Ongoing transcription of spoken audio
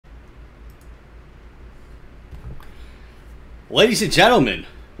Ladies and gentlemen,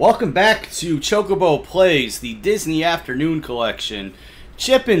 welcome back to Chocobo Plays, the Disney Afternoon Collection,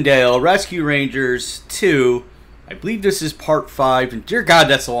 Chippendale Rescue Rangers 2. I believe this is part 5, and dear God,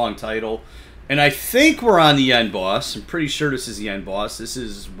 that's a long title. And I think we're on the end boss. I'm pretty sure this is the end boss. This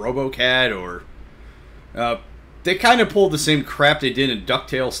is RoboCat, or... they kind of pulled the same crap they did in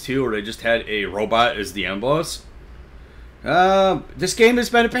DuckTales 2, where they just had a robot as the end boss. This game has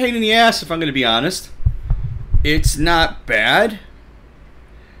been a pain in the ass, if I'm going to be honest. It's not bad.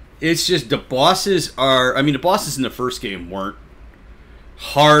 It's just the bosses are... I mean, the bosses in the first game weren't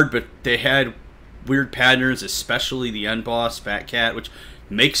hard, but they had weird patterns, especially the end boss, Fat Cat, which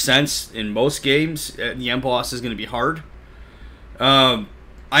makes sense in most games. The end boss is going to be hard. I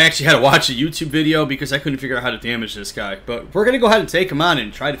actually had to watch a YouTube video because I couldn't figure out how to damage this guy. But we're going to go ahead and take him on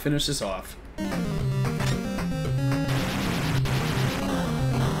and try to finish this off.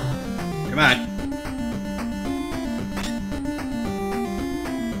 Come on.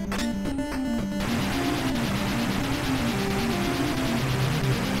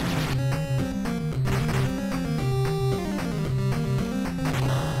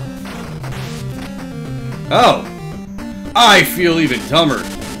 Oh, I feel even dumber.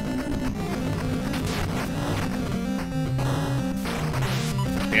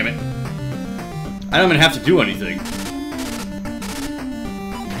 Damn it. I don't even have to do anything.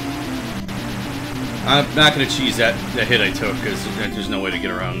 I'm not going to cheese that hit I took, because there's no way to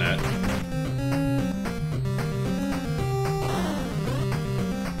get around that.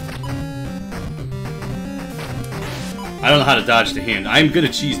 I don't know how to dodge the hand. I'm going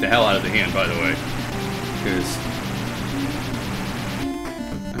to cheese the hell out of the hand, by the way. Because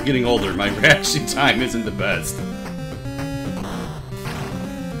I'm getting older. My reaction time isn't the best.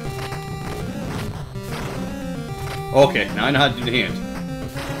 Okay, now I know how to do the hand.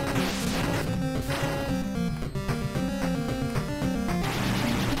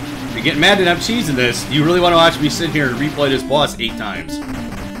 You're getting mad that I'm cheesing this. Do you really want to watch me sit here and replay this boss 8 times?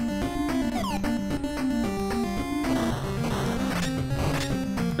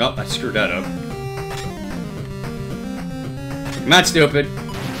 Nope, I screwed that up. Come on, stupid.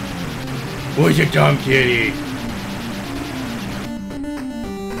 Oh, you dumb kitty.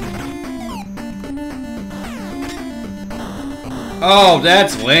 Oh,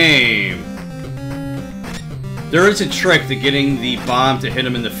 that's lame. There is a trick to getting the bomb to hit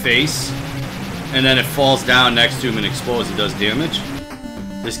him in the face, and then it falls down next to him and explodes and does damage.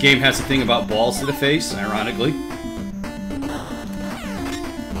 This game has a thing about balls to the face, ironically.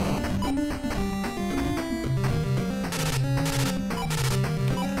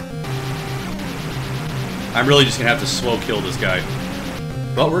 I'm really just going to have to slow kill this guy.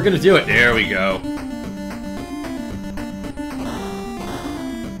 But we're going to do it. There we go.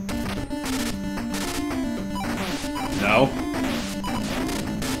 No.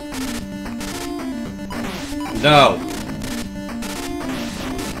 No.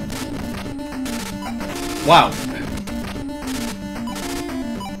 Wow.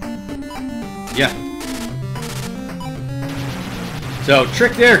 Yeah. So,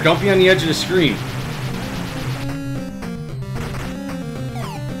 trick there. Don't be on the edge of the screen.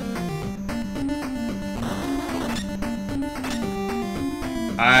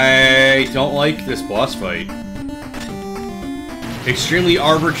 I don't like this boss fight. Extremely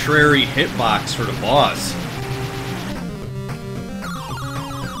arbitrary hitbox for the boss.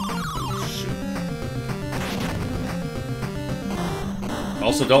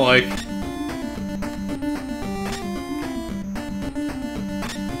 Also don't like...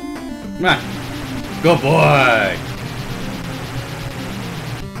 Come on. Good boy.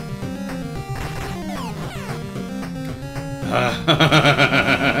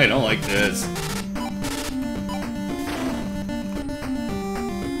 I don't like this.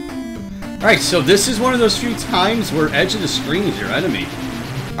 Alright, so this is one of those few times where edge of the screen is your enemy.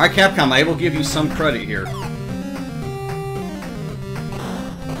 Alright, Capcom, I will give you some credit here.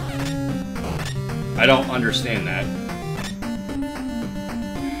 I don't understand that.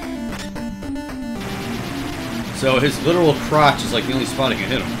 So his literal crotch is like the only spot I can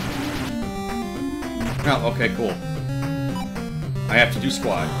hit him. Oh, okay, cool. I have to do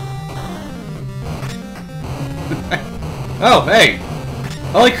squat. Oh, hey!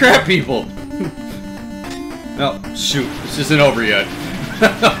 Holy crap, people! Oh, shoot. This isn't over yet.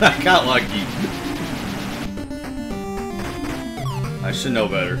 I got lucky. I should know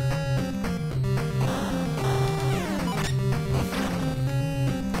better.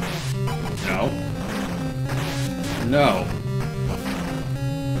 No. No.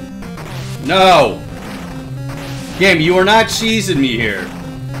 No! Game, you are not cheesing me here.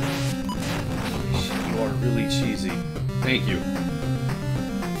 You are really cheesy. Thank you.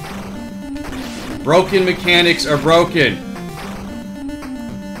 Broken mechanics are broken.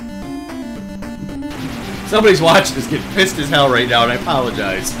 Somebody's watching this getting pissed as hell right now, and I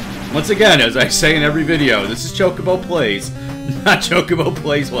apologize. Once again, as I say in every video, this is Chocobo Plays, not Chocobo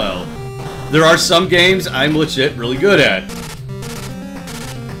Plays Well. There are some games I'm legit really good at.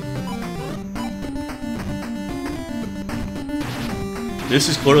 This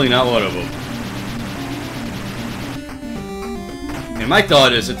is clearly not one of them. And my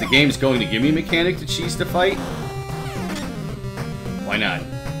thought is, if the game's going to give me a mechanic to choose to fight, why not?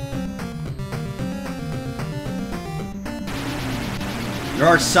 There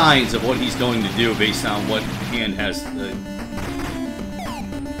are signs of what he's going to do based on what hand has the...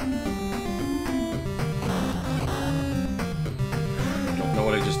 Don't know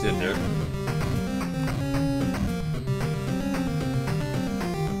what I just did there.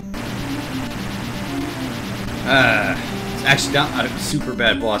 It's actually not a super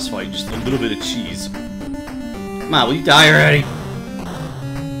bad boss fight, just a little bit of cheese. Come on, will you die already?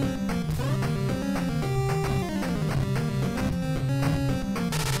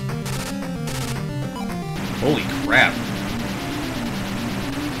 Holy crap.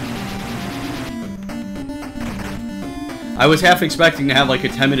 I was half expecting to have like a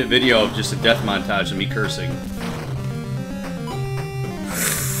 10-minute video of just a death montage of me cursing.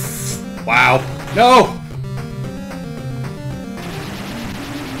 Wow. No!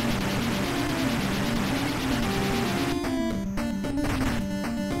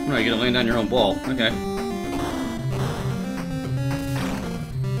 Oh, you gotta land on your own ball. Okay.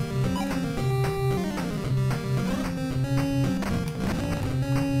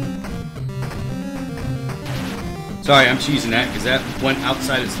 Sorry, I'm cheesing that because that went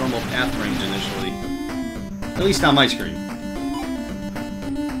outside its normal path range initially. At least on my screen.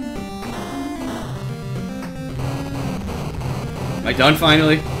 Am I done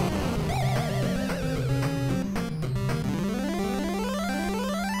finally?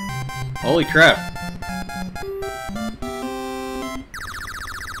 Holy crap.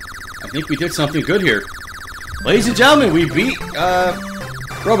 I think we did something good here. Ladies and gentlemen, we beat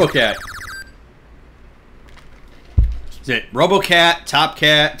Robocat. Is it Robocat, Top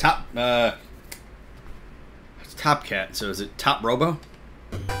Cat, it's Top Cat, so is it Top Robo?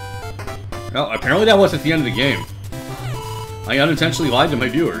 Well, apparently that wasn't the end of the game. I unintentionally lied to my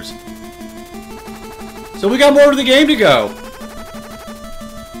viewers. So we got more of the game to go.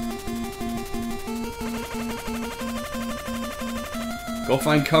 Go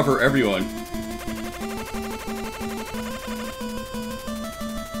find cover, everyone.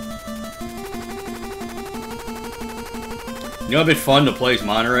 You know, it'd be fun to play as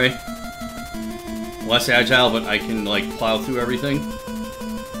Monterey. Less agile, but I can like plow through everything.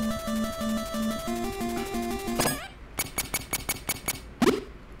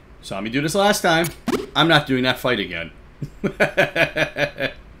 Saw me do this last time. I'm not doing that fight again.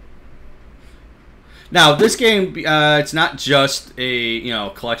 Now, this game, it's not just a,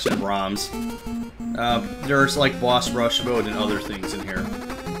 collection of ROMs. There's, like, boss rush mode and other things in here.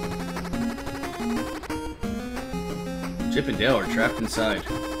 Chip and Dale are trapped inside.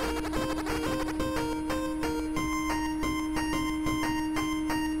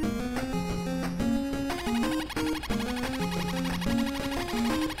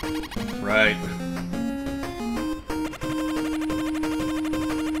 Right.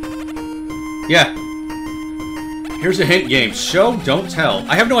 Yeah. Here's a hint game. Show, don't tell.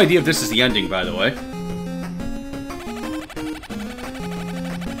 I have no idea if this is the ending, by the way.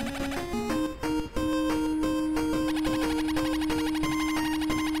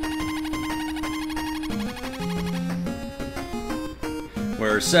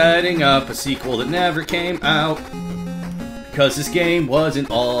 We're setting up a sequel that never came out. Because this game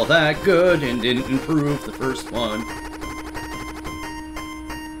wasn't all that good and didn't improve the first one.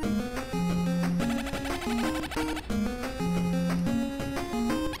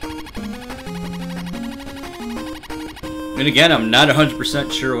 And again, I'm not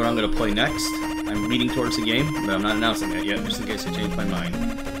 100% sure what I'm going to play next. I'm leaning towards the game, but I'm not announcing that yet, just in case I change my mind.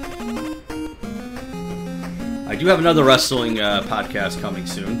 I do have another wrestling podcast coming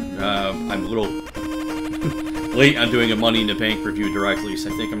soon. I'm a little late on doing a Money in the Bank review directly,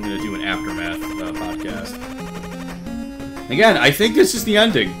 so I think I'm going to do an Aftermath podcast. Again, I think this is the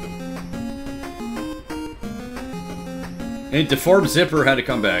ending. And Deformed Zipper had to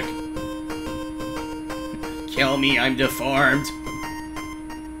come back. Kill me, I'm deformed.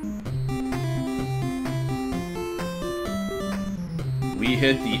 We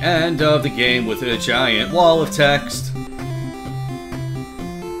hit the end of the game with a giant wall of text.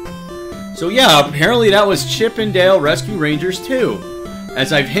 So yeah, apparently that was Chip 'n Dale Rescue Rangers 2.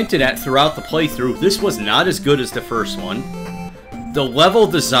 As I've hinted at throughout the playthrough, this was not as good as the first one. The level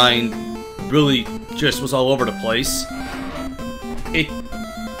design really just was all over the place. It,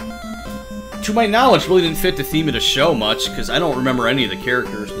 to my knowledge, really didn't fit the theme of the show much, because I don't remember any of the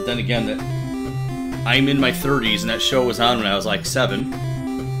characters, but then again, that I'm in my 30s, and that show was on when I was like 7.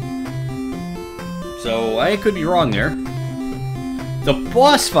 So I could be wrong there. The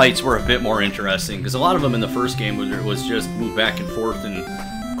boss fights were a bit more interesting, because a lot of them in the first game was just move back and forth and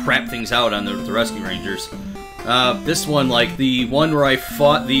crap things out on the Rescue Rangers. This one, like the one where I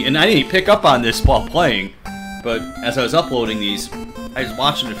fought and I didn't pick up on this while playing, but as I was uploading these, I was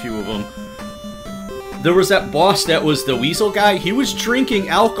watching a few of them. There was that boss that was the weasel guy. He was drinking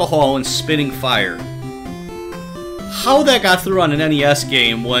alcohol and spitting fire. How that got through on an NES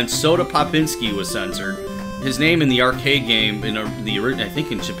game when Soda Popinski was censored. His name in the arcade game, I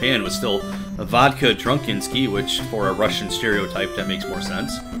think in Japan, was still Vodka Drunkinski, which for a Russian stereotype, that makes more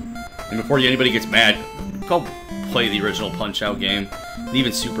sense. And before anybody gets mad, go play the original Punch-Out game. And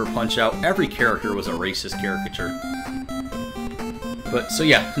even Super Punch-Out. Every character was a racist caricature. But, so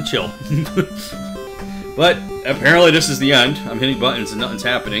yeah, chill. But, apparently this is the end. I'm hitting buttons and nothing's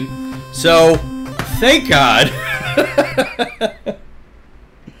happening. So, thank God!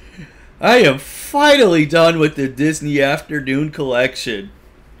 I am finally done with the Disney Afternoon Collection.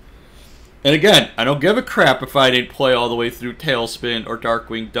 And again, I don't give a crap if I didn't play all the way through Tailspin or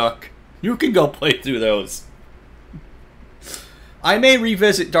Darkwing Duck. You can go play through those. I may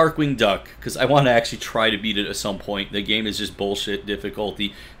revisit Darkwing Duck, because I want to actually try to beat it at some point. The game is just bullshit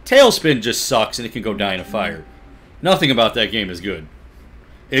difficulty. Tailspin just sucks, and it can go die in a fire. Nothing about that game is good.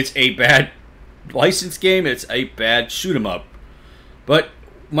 It's a bad licensed game. It's a bad shoot-'em-up. But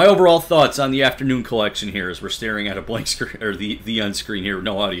my overall thoughts on the Afternoon Collection here, as we're staring at a blank screen, or the end screen here with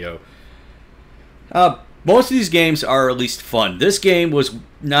no audio. Most of these games are at least fun. This game was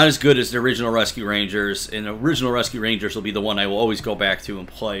not as good as the original Rescue Rangers, and the original Rescue Rangers will be the one I will always go back to and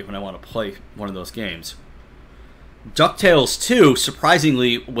play when I want to play one of those games. DuckTales 2,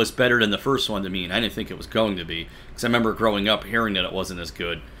 surprisingly, was better than the first one to me, and I didn't think it was going to be, because I remember growing up hearing that it wasn't as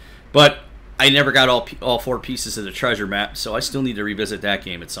good. But I never got all 4 pieces of the treasure map, so I still need to revisit that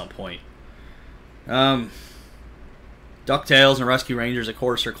game at some point. DuckTales and Rescue Rangers, of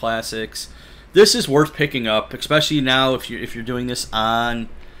course, are classics. This is worth picking up, especially now if you're doing this on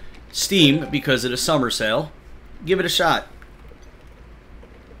Steam because of the summer sale. Give it a shot.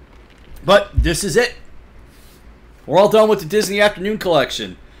 But this is it. We're all done with the Disney Afternoon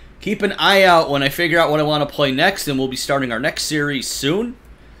Collection. Keep an eye out when I figure out what I want to play next, and we'll be starting our next series soon.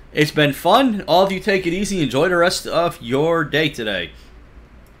 It's been fun. All of you take it easy. Enjoy the rest of your day today.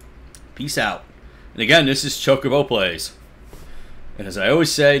 Peace out. And again, this is Chocobo Plays. And as I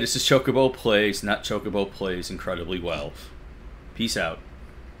always say, this is Chocobo Plays, not Chocobo Plays incredibly well. Peace out.